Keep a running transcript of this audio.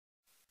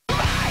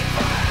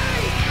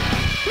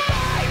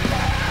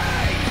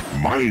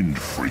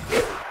Mindfreak.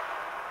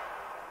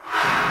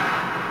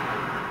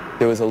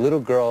 There was a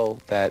little girl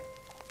that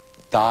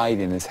died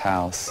in his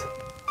house,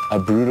 a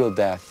brutal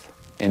death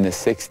in the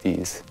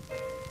 60s,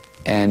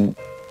 and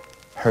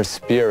her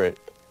spirit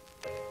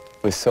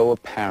was so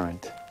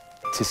apparent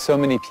to so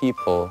many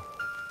people.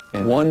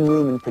 In one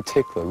room in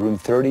particular, room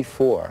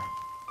 34,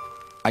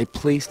 I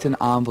placed an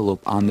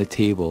envelope on the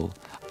table.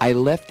 I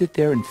left it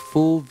there in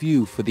full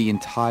view for the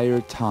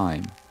entire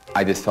time.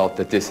 I just felt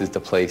that this is the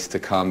place to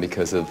come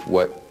because of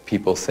what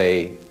people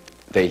say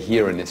they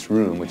hear in this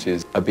room, which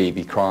is a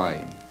baby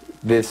crying.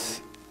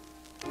 This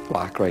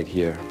block right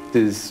here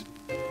is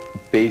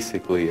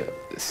basically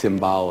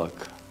symbolic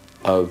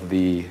of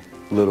the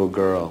little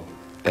girl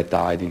that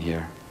died in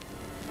here.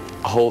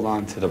 Hold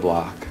on to the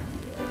block.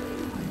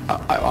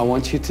 I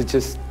want you to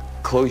just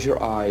close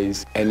your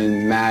eyes and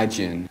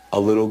imagine a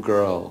little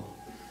girl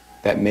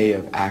that may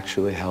have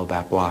actually held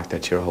that block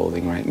that you're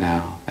holding right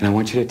now. And I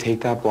want you to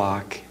take that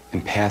block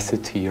and pass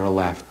it to your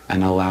left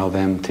and allow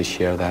them to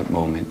share that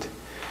moment,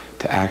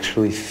 to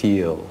actually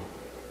feel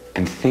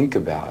and think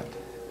about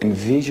and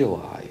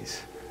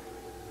visualize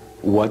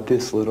what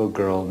this little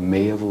girl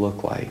may have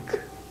looked like.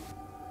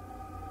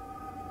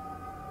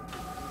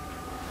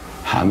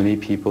 How many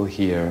people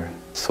here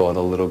saw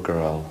the little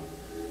girl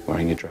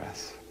wearing a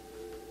dress?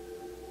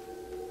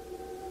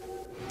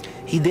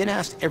 He then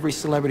asked every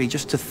celebrity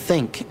just to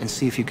think and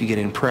see if you could get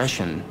an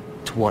impression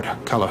to what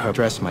color her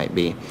dress might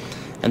be.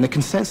 And the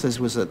consensus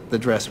was that the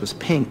dress was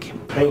pink.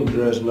 Pink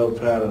dress, no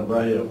pattern,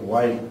 right here,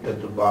 white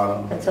at the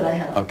bottom. That's what I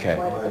have. Okay,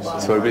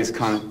 so everybody's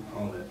kind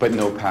of, but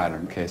no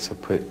pattern. Okay, so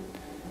put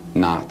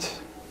not.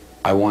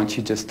 I want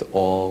you just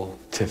all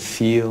to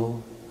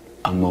feel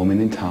a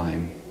moment in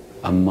time,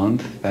 a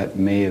month that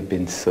may have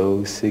been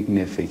so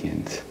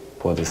significant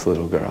for this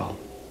little girl.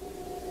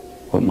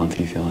 What month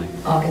are you feeling?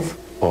 August.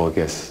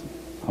 August.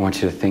 I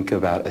want you to think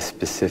about a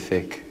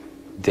specific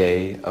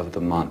day of the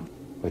month.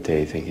 What day are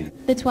you thinking?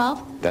 The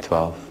 12th? The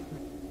 12th.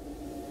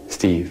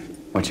 Steve,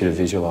 I want you to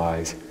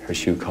visualize her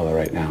shoe color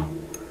right now.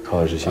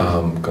 Colors of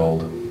shoes?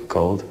 Gold.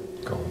 Gold?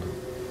 Gold.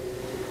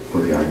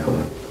 What's the eye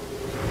color?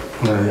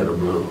 I had a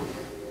blue.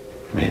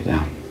 Write it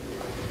down.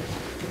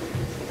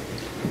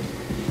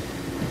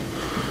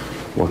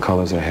 What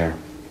color's her hair?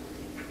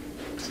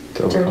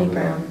 Dirty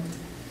brown.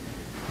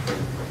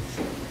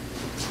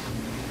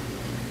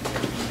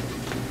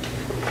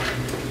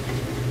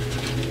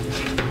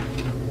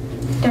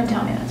 Don't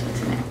tell me that's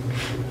what's in it.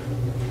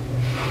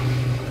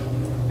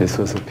 This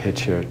was a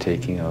picture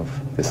taking of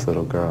this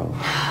little girl.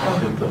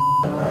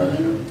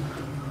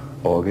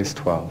 August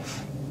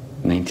 12th,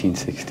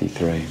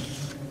 1963.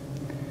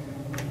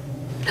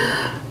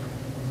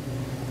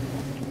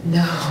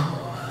 No.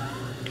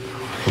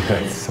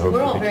 That's so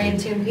We're all freaky. very in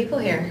tune people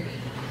here.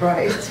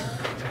 Right.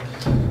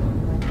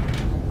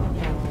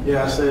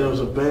 Yeah, I said it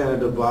was a band at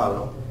the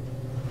bottom.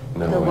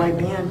 No The way. white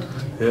band.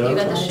 Yeah. You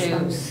got the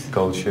shoes.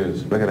 Gold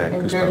shoes. Look at that.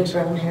 And dirty Goosebumps.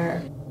 brown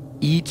hair.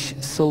 Each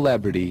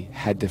celebrity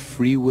had the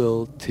free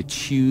will to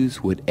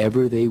choose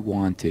whatever they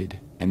wanted,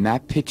 and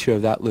that picture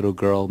of that little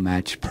girl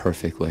matched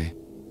perfectly.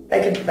 I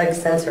could like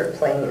sense her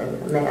playing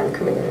and a man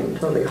coming in and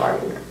totally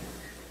harming her.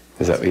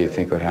 Is that what you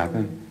think would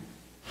happen?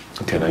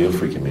 Okay, now you're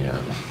freaking me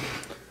out.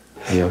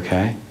 Are you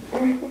okay?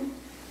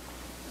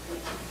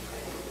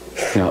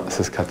 No, let's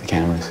just cut the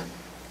cameras.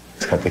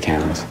 Let's cut the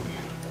cameras.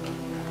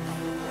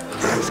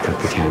 Let's cut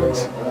the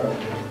cameras.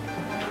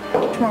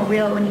 It's more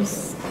real when you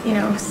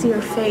see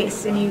her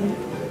face and you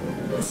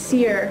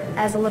see her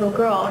as a little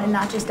girl and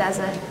not just as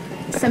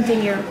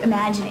something you're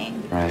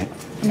imagining. Right.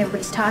 And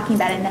everybody's talking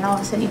about it, and then all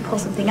of a sudden you pull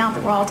something out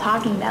that we're all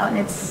talking about, and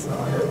it's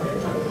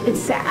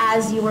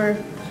as you were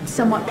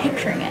somewhat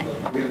picturing it.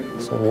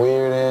 Some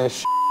weird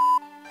ass.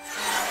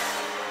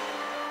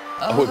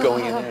 Oh, we're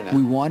going in there now.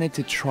 We wanted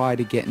to try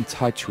to get in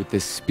touch with the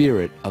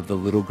spirit of the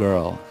little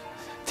girl,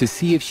 to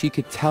see if she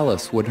could tell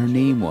us what her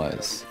name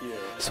was.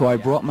 So I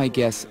brought my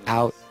guests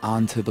out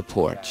onto the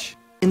porch.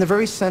 In the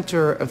very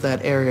center of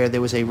that area,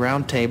 there was a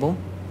round table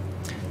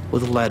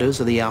with letters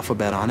of the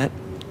alphabet on it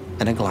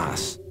and a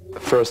glass.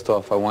 First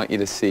off, I want you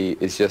to see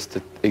is just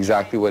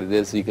exactly what it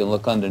is, so you can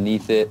look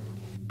underneath it.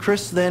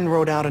 Criss then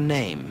wrote out a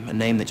name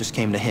that just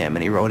came to him,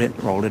 and he wrote it,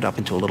 rolled it up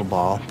into a little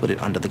ball, put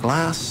it under the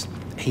glass.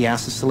 He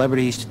asked the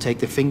celebrities to take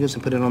their fingers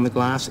and put it on the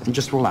glass and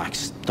just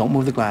relax. Don't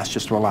move the glass,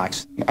 just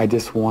relax. I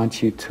just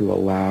want you to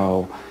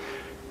allow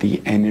the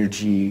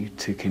energy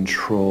to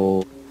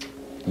control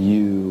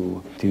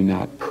you. Do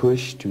not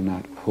push, do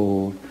not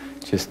pull,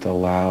 just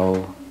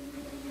allow.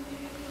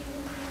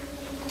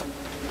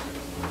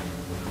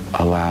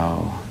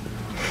 Allow.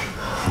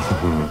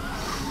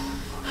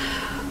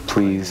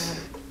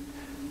 Please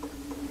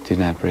do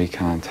not break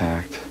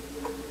contact.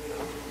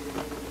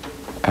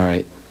 All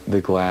right, the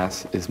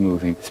glass is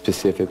moving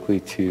specifically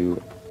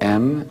to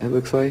M, it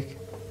looks like.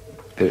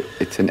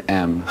 It's an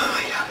M.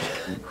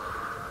 I'm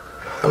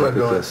not Look at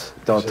going. this.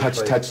 Don't touch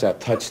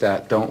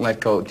that. Don't let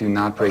go. Do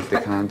not break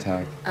the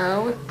contact.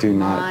 Oh, Do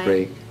not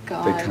break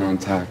God. the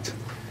contact.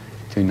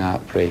 Do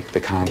not break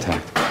the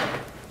contact.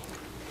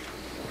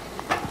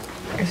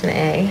 There's an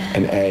A.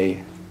 An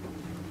A.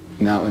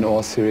 Now, in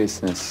all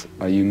seriousness,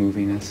 are you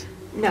moving this?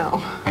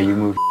 No. Are you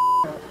moving?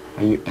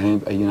 Are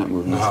you not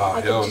moving this?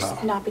 I could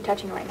just not be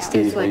touching it right now.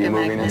 Steve, It's like are you a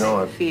moving this?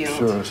 magnetic field.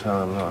 Sure as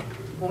hell not.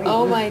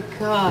 Oh my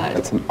God.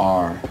 That's an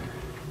R.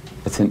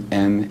 That's an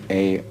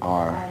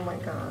M-A-R. Oh my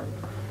God.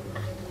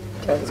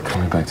 It's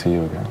coming back to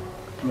you again.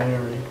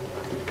 Mary.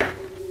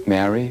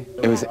 Mary?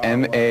 It was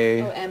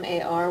M-A... Oh,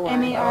 M-A-R-Y.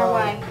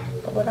 M-A-R-Y.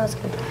 What else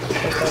could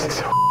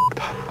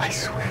I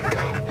swear to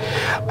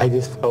God, I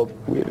just felt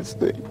the weirdest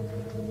thing.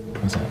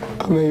 What's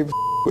that? I'm not even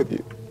with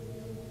you.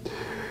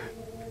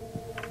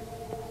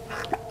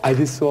 I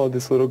just saw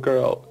this little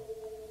girl,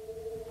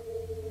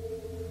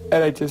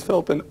 and I just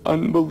felt an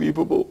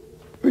unbelievable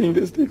thing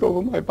just take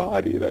over my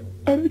body,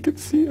 and I could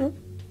see her.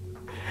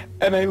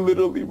 And I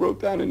literally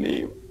wrote down a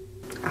name.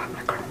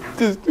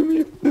 Just do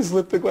me, just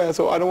lift the glass.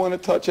 Oh, I don't want to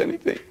touch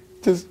anything.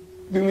 Just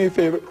do me a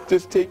favor.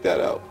 Just take that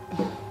out.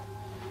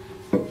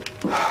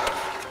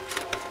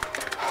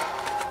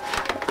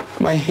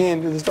 My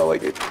hand just felt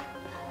like it.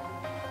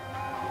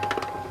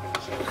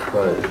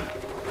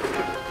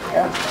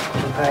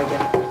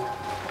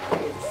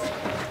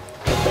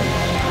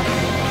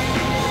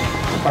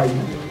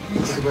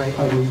 Take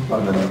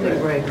a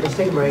break. Let's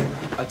take a break.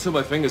 I took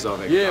my fingers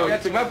off it. Yeah, I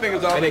took my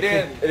fingers off, And it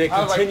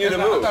continued to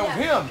move. I thought it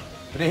was him.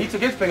 But then he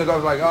took his fingers off, I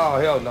was like, oh,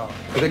 hell no.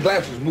 But the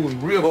glass was moving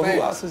real Well, fast.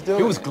 who else is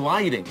doing It was it?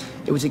 gliding.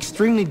 It was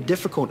extremely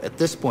difficult at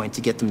this point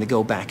to get them to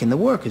go back in the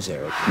workers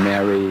area.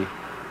 Mary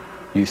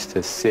used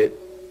to sit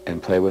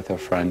and play with her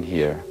friend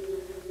here.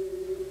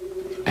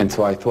 And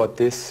so I thought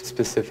this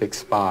specific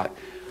spot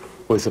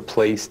was a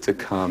place to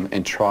come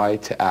and try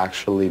to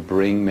actually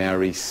bring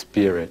Mary's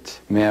spirit.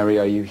 Mary,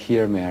 are you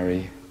here,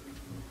 Mary?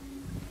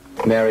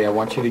 Mary, I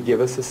want you to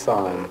give us a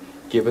sign.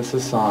 Give us a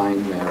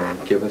sign, Mary.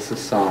 Give us a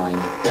sign.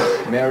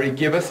 Mary,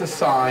 give us a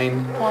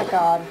sign. Oh,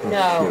 God.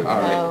 No,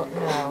 All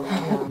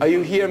no. Are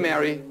you here,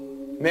 Mary?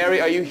 Mary,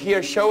 are you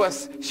here? Show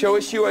us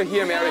you are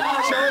here, Mary.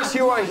 Show us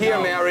you are here,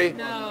 Mary.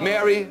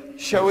 Mary,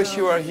 show us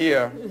you are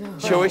here.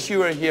 Show us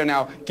you are here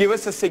now. Give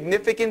us a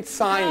significant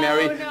sign,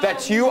 Mary,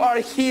 that you are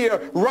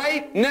here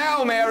right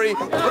now, Mary.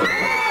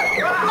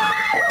 Okay,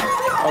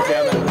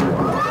 I'm in.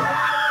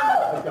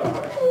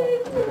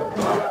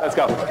 Let's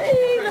go.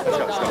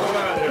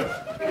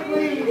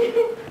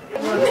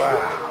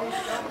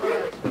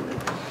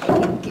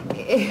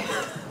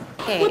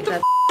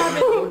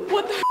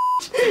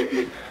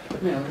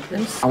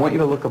 I want you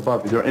to look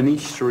above. Is there any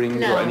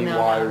strings or any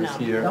wires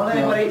here?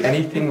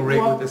 Anything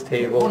rigged with this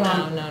table?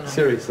 No.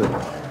 Seriously.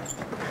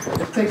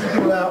 Let's take some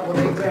people out.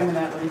 We'll examine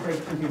that. Let me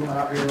take some people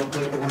out here real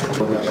quick.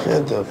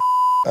 Get the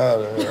out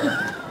of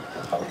here.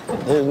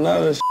 There's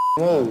not a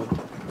move.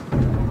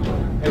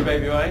 Hey,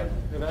 baby, all right?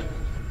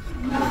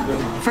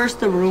 First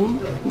the room,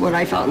 what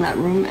I felt in that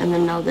room, and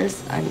then now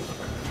this. Are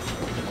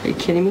you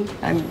kidding me?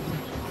 I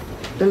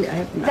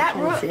That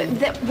room,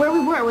 where we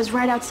were, was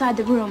right outside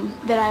the room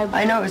that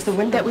I know, it's the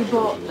window. that we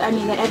both, that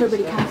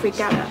everybody kind of freaked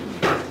out at.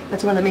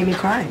 That's the one that made me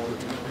cry.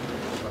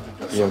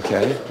 You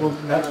okay?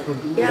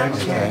 Yeah.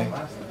 Okay.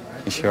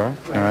 You sure?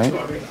 All right?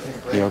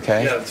 You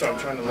okay? Yeah, so I'm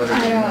trying to let her.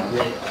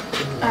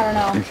 I don't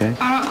know. Okay.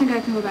 I don't think I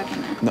can go back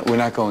in there. No, we're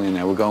not going in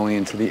there. We're going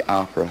into the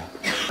opera.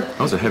 That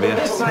was a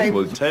heavy-ass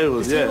table. Table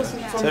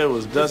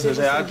was dusty.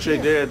 I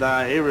checked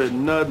everything, every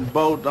nut and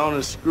bolt on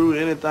the screw,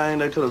 anything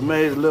that could have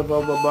made it lift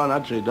up, and I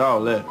checked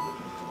all that.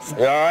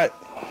 You all right?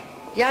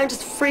 Yeah, I'm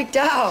just freaked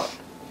out.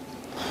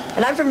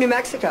 And I'm from New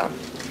Mexico.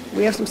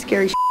 We have some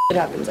scary shit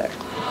happens there.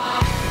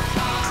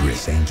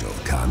 Criss Angel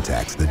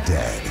contacts the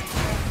dead.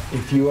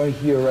 If you are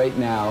here right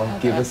now,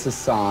 give us a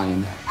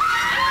sign.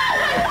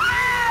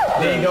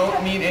 They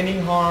don't mean any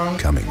harm.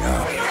 Coming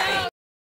up.